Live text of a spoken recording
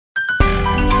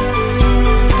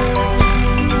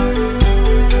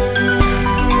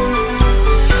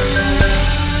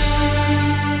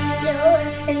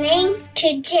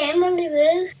to jam on the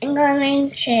roof and go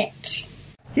around church.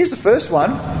 Here's the first one.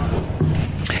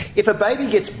 If a baby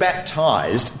gets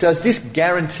baptised, does this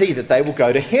guarantee that they will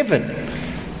go to heaven?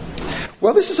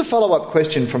 Well, this is a follow-up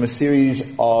question from a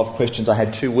series of questions I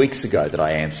had 2 weeks ago that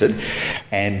I answered,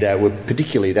 and they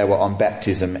were on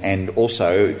baptism and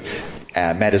also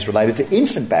matters related to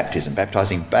infant baptism,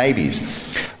 baptising babies.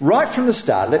 Right from the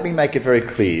start, let me make it very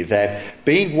clear that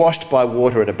being washed by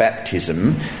water at a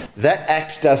baptism, that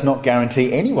act does not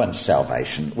guarantee anyone's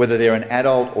salvation, whether they're an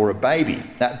adult or a baby.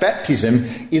 Now, baptism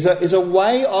is a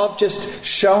way of just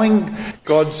showing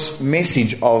God's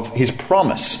message of his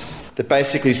promise that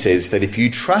basically says that if you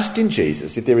trust in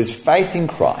Jesus, if there is faith in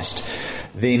Christ,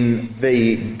 then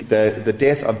the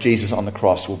death of Jesus on the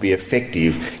cross will be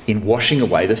effective in washing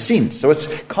away the sins. So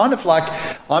it's kind of like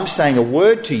I'm saying a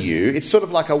word to you. It's sort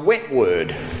of like a wet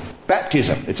word.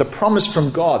 Baptism. It's a promise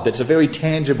from God that's a very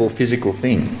tangible physical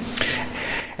thing.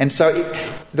 And so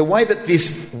the way that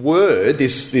this word,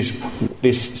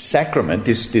 this sacrament,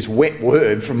 this wet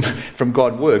word from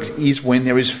God works is when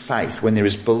there is faith, when there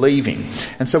is believing.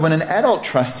 And so when an adult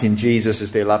trusts in Jesus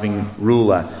as their loving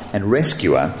ruler and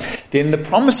rescuer, then the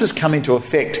promises come into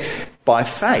effect by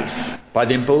faith, by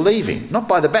them believing. Not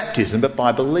by the baptism, but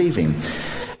by believing.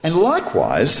 And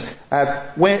likewise,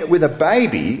 with a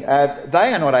baby,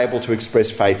 they are not able to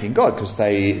express faith in God because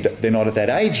they're not at that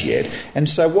age yet. And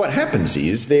so what happens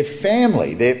is their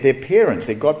family, their parents,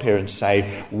 their godparents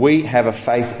say, we have a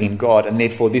faith in God and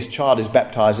therefore this child is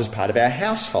baptised as part of our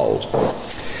household.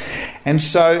 And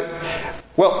so,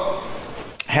 well,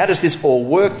 how does this all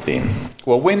work then?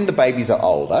 Well, when the babies are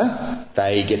older,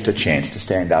 they get the chance to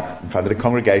stand up in front of the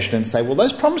congregation and say, well,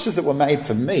 those promises that were made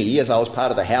for me as I was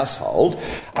part of the household,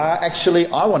 actually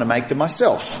I want to make them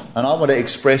myself. And I want to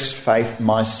express faith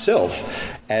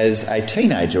myself as a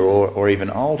teenager or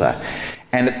even older.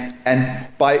 And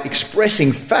by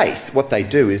expressing faith, what they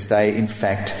do is they, in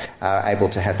fact, are able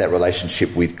to have that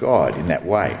relationship with God in that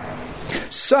way.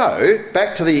 So,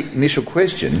 back to the initial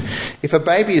question, if a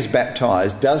baby is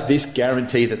baptised, does this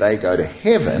guarantee that they go to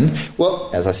heaven?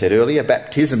 Well, as I said earlier,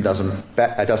 baptism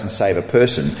doesn't save a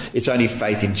person. It's only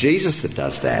faith in Jesus that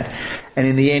does that. And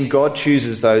in the end, God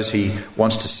chooses those he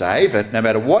wants to save, no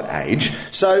matter what age.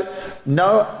 So,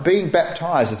 no, being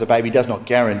baptised as a baby does not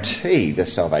guarantee the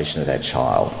salvation of that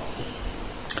child.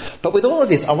 But with all of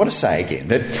this, I want to say again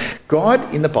that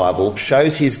God in the Bible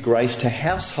shows his grace to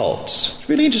households. It's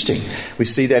really interesting. We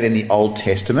see that in the Old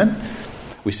Testament.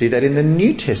 We see that in the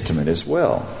New Testament as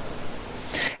well.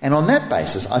 And on that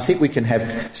basis, I think we can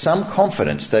have some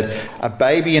confidence that a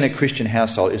baby in a Christian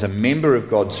household is a member of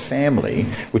God's family,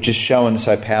 which is shown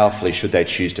so powerfully should they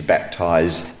choose to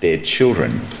baptise their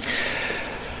children.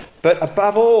 But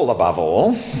above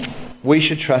all, we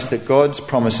should trust that God's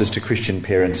promises to Christian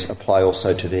parents apply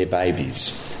also to their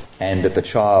babies, and that the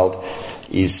child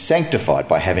is sanctified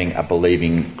by having a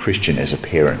believing Christian as a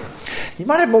parent. You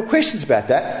might have more questions about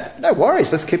that. No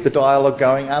worries, let's keep the dialogue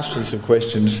going. Ask me some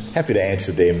questions, happy to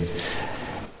answer them.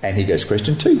 And here goes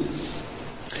question 2.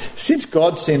 Since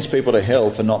God sends people to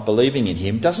hell for not believing in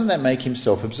him, doesn't that make him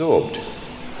self-absorbed?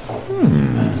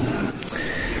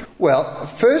 Well,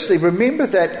 firstly, remember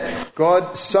that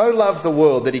God so loved the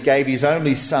world that he gave his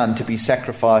only son to be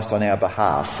sacrificed on our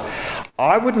behalf.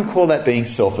 I wouldn't call that being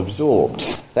self-absorbed.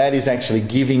 That is actually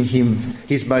giving him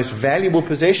his most valuable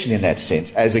possession in that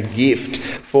sense, as a gift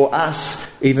for us,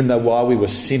 even though while we were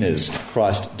sinners,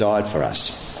 Christ died for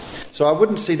us. So I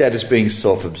wouldn't see that as being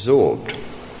self-absorbed.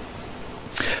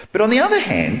 But on the other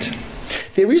hand,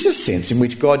 there is a sense in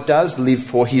which God does live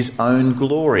for his own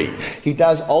glory. He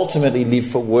does ultimately live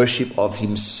for worship of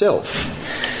himself.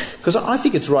 Because I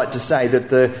think it's right to say that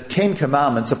the 10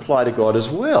 Commandments apply to God as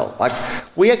well. Like,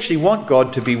 we actually want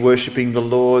God to be worshipping the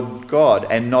Lord God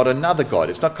and not another God.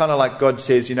 It's not kind of like God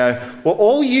says, well,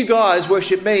 all you guys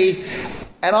worship me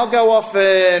and I'll go off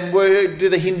and do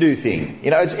the Hindu thing.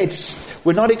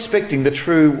 We're not expecting the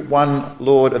true one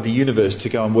Lord of the universe to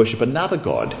go and worship another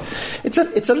God. It's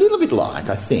a little bit like,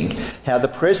 I think, how the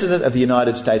President of the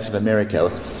United States of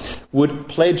America would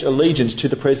pledge allegiance to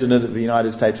the President of the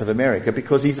United States of America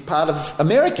because he's a part of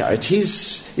America. It's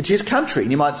his country.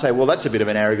 And you might say, well, that's a bit of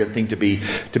an arrogant thing to be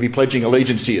pledging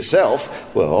allegiance to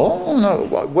yourself. Well, no.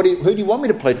 Who do you want me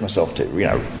to pledge myself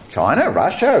to? China,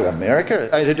 Russia,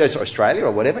 America, Australia,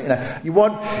 or whatever. You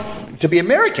want to be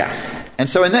America. And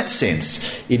so in that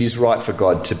sense, it is right for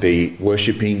God to be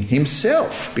worshipping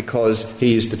himself because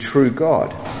he is the true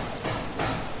God.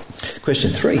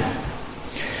 Question 3.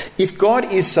 If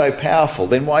God is so powerful,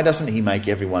 then why doesn't he make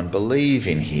everyone believe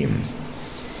in him?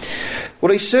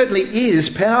 Well, he certainly is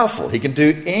powerful. He can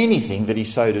do anything that he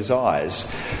so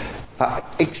desires.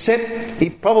 except he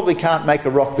probably can't make a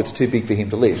rock that's too big for him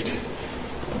to lift.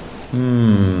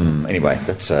 Anyway,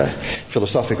 that's a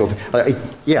philosophical thing.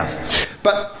 Yeah.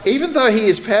 But even though he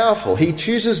is powerful, he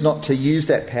chooses not to use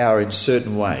that power in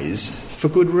certain ways for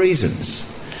good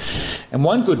reasons. And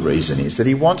one good reason is that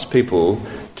he wants people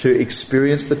to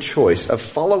experience the choice of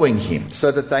following him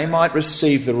so that they might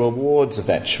receive the rewards of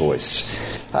that choice.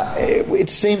 It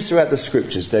seems throughout the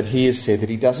scriptures that he has said that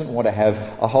he doesn't want to have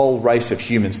a whole race of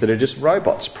humans that are just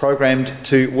robots programmed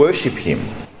to worship him,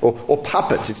 or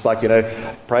puppets. It's like,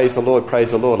 praise the Lord,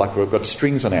 like we've got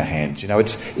strings on our hands.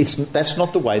 That's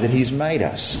not the way that he's made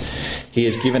us. He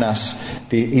has given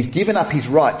he's given up his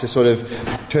right to sort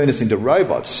of turn us into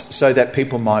robots so that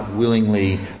people might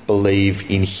willingly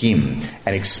believe in him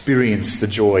and experience the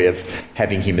joy of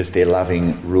having him as their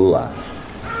loving ruler.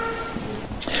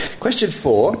 Question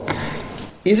 4.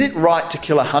 Is it right to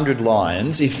kill 100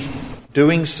 lions if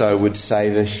doing so would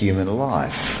save a human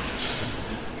life?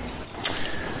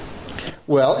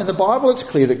 Well, in the Bible it's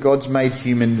clear that God's made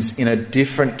humans in a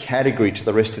different category to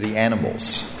the rest of the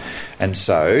animals. And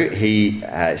so he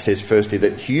says firstly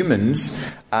that humans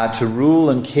are to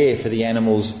rule and care for the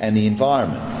animals and the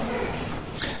environment.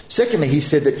 Secondly, he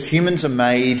said that humans are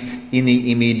made in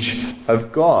the image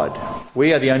of God.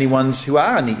 We are the only ones who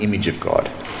are in the image of God.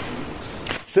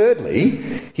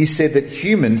 Thirdly, he said that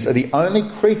humans are the only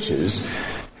creatures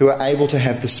who are able to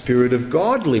have the Spirit of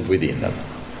God live within them.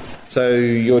 So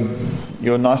your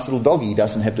nice little doggy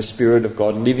doesn't have the Spirit of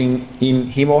God living in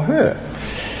him or her.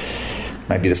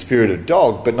 Maybe the spirit of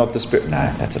dog, but not the spirit...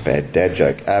 No, that's a bad dad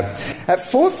joke.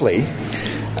 Fourthly,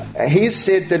 he has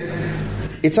said that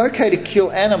it's okay to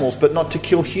kill animals, but not to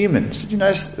kill humans. Did you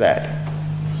notice that?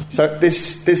 So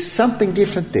there's something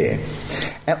different there.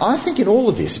 And I think in all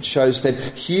of this it shows that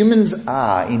humans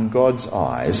are, in God's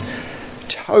eyes,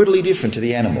 totally different to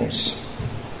the animals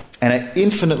and are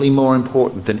infinitely more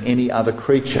important than any other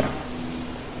creature.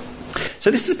 So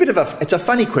this is it's a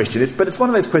funny question, but it's one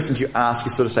of those questions you ask,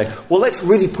 you sort of say, well, let's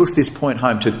really push this point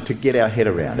home to get our head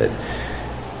around it.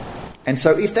 And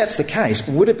so if that's the case,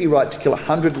 would it be right to kill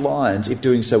 100 lions if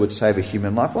doing so would save a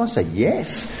human life? Well, I say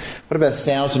yes. What about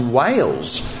 1,000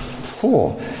 whales?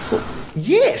 Well,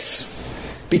 yes,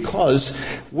 because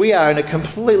we are in a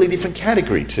completely different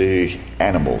category to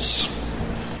animals.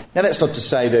 Now, that's not to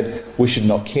say that we should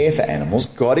not care for animals.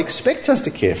 God expects us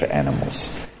to care for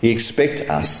animals. He expects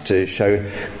us to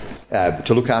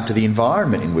to look after the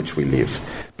environment in which we live.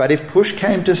 But if push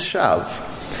came to shove,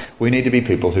 we need to be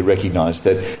people who recognise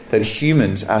that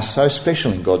humans are so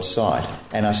special in God's sight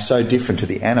and are so different to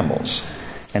the animals.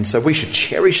 And so we should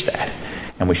cherish that,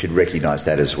 and we should recognise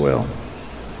that as well.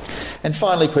 And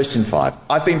finally, question 5.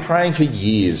 I've been praying for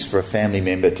years for a family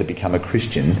member to become a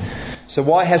Christian, so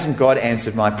why hasn't God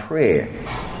answered my prayer?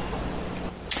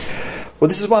 Well,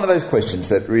 this is one of those questions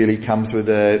that really comes with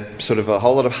a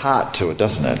whole lot of heart to it,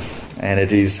 doesn't it? And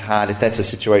it is hard if that's a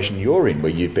situation you're in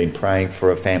where you've been praying for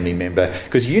a family member,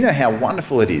 because you know how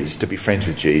wonderful it is to be friends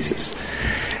with Jesus.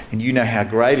 And you know how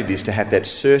great it is to have that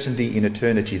certainty in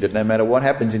eternity that no matter what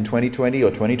happens in 2020 or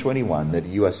 2021, that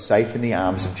you are safe in the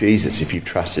arms of Jesus if you've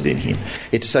trusted in him.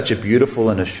 It's such a beautiful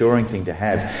and assuring thing to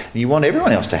have. And you want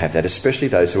everyone else to have that, especially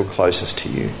those who are closest to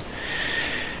you.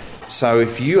 So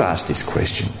if you ask this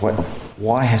question, well,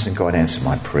 why hasn't God answered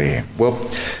my prayer? Well,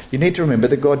 you need to remember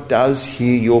that God does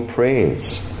hear your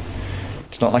prayers.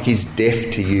 It's not like he's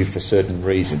deaf to you for certain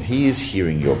reason. He is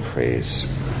hearing your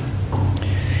prayers.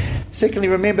 Secondly,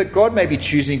 remember, God may be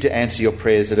choosing to answer your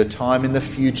prayers at a time in the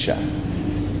future.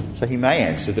 So he may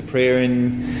answer the prayer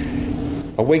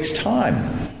in a week's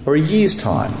time, or a year's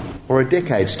time, or a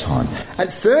decade's time. And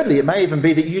thirdly, it may even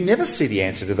be that you never see the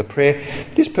answer to the prayer.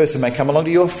 This person may come along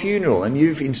to your funeral and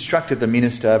you've instructed the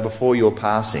minister before your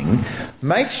passing,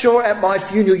 make sure at my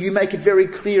funeral you make it very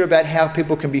clear about how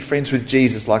people can be friends with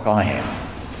Jesus like I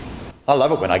am. I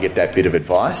love it when I get that bit of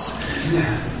advice.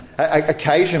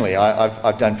 Occasionally,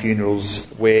 I've done funerals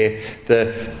where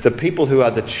the people who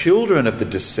are the children of the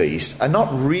deceased are not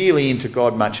really into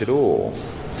God much at all.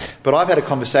 But I've had a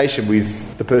conversation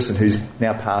with the person who's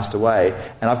now passed away,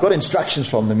 and I've got instructions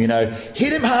from them,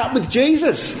 hit him hard with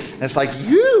Jesus. And it's like,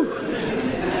 you!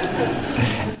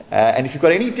 And if you've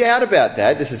got any doubt about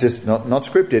that, this is just not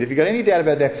scripted, if you've got any doubt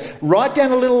about that, write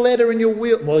down a little letter in your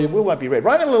will. Well, your will won't be read.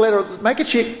 Write down a little letter, make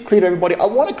it clear to everybody, I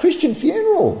want a Christian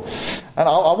funeral. And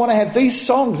I want to have these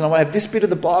songs, and I want to have this bit of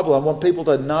the Bible. I want people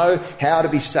to know how to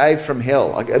be saved from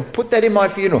hell. I put that in my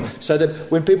funeral so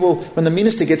that when the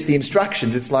minister gets the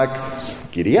instructions, it's like,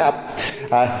 giddy up.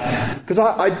 Because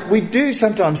we do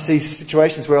sometimes see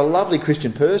situations where a lovely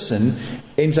Christian person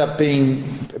ends up being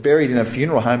buried in a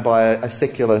funeral home by a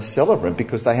secular celebrant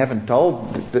because they haven't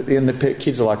told, and the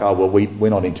kids are like, oh, well, we're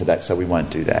not into that, so we won't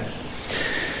do that.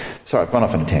 Sorry, I've gone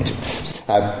off on a tangent.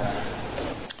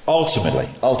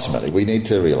 Ultimately, we need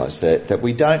to realise that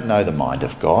we don't know the mind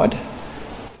of God.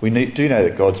 We do know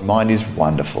that God's mind is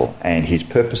wonderful and his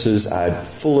purposes are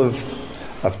full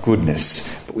of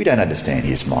goodness, but we don't understand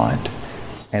his mind.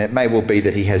 And it may well be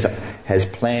that he has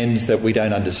plans that we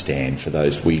don't understand for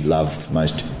those we love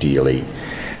most dearly.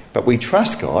 But we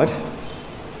trust God.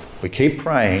 We keep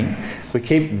praying. We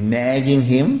keep nagging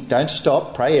him. Don't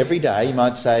stop. Pray every day. You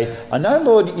might say, I know,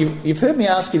 Lord, you've heard me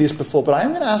ask you this before, but I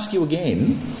am going to ask you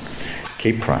again.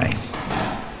 Keep praying.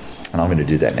 And I'm going to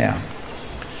do that now.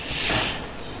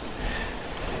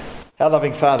 Our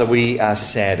loving Father, we are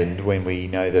saddened when we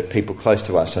know that people close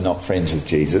to us are not friends with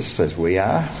Jesus as we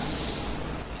are.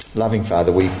 Loving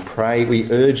Father, we pray,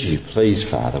 we urge you, please,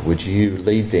 Father, would you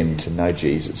lead them to know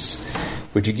Jesus?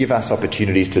 Would you give us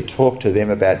opportunities to talk to them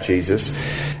about Jesus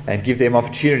and give them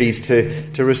opportunities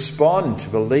to respond, to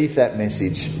believe that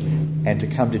message and to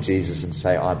come to Jesus and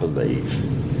say, I believe.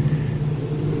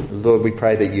 Lord, we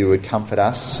pray that you would comfort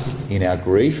us in our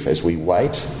grief as we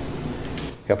wait.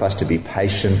 Help us to be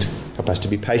patient. Help us to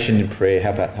be patient in prayer.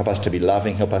 Help us to be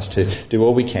loving. Help us to do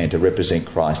all we can to represent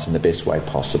Christ in the best way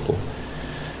possible.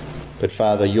 But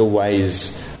Father, your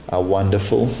ways are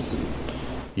wonderful.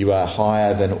 You are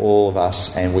higher than all of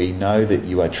us, and we know that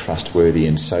you are trustworthy.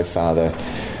 And so, Father,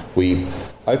 we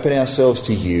open ourselves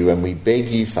to you and we beg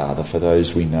you, Father, for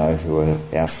those we know who are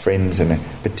our friends and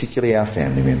particularly our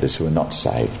family members who are not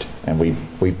saved. And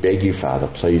we beg you, Father,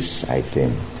 please save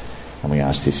them. And we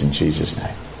ask this in Jesus'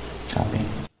 name. Amen.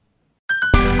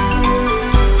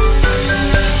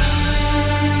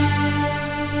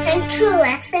 Thanks for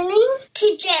listening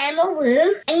to Jamma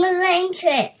Woo and the Lane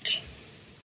Church.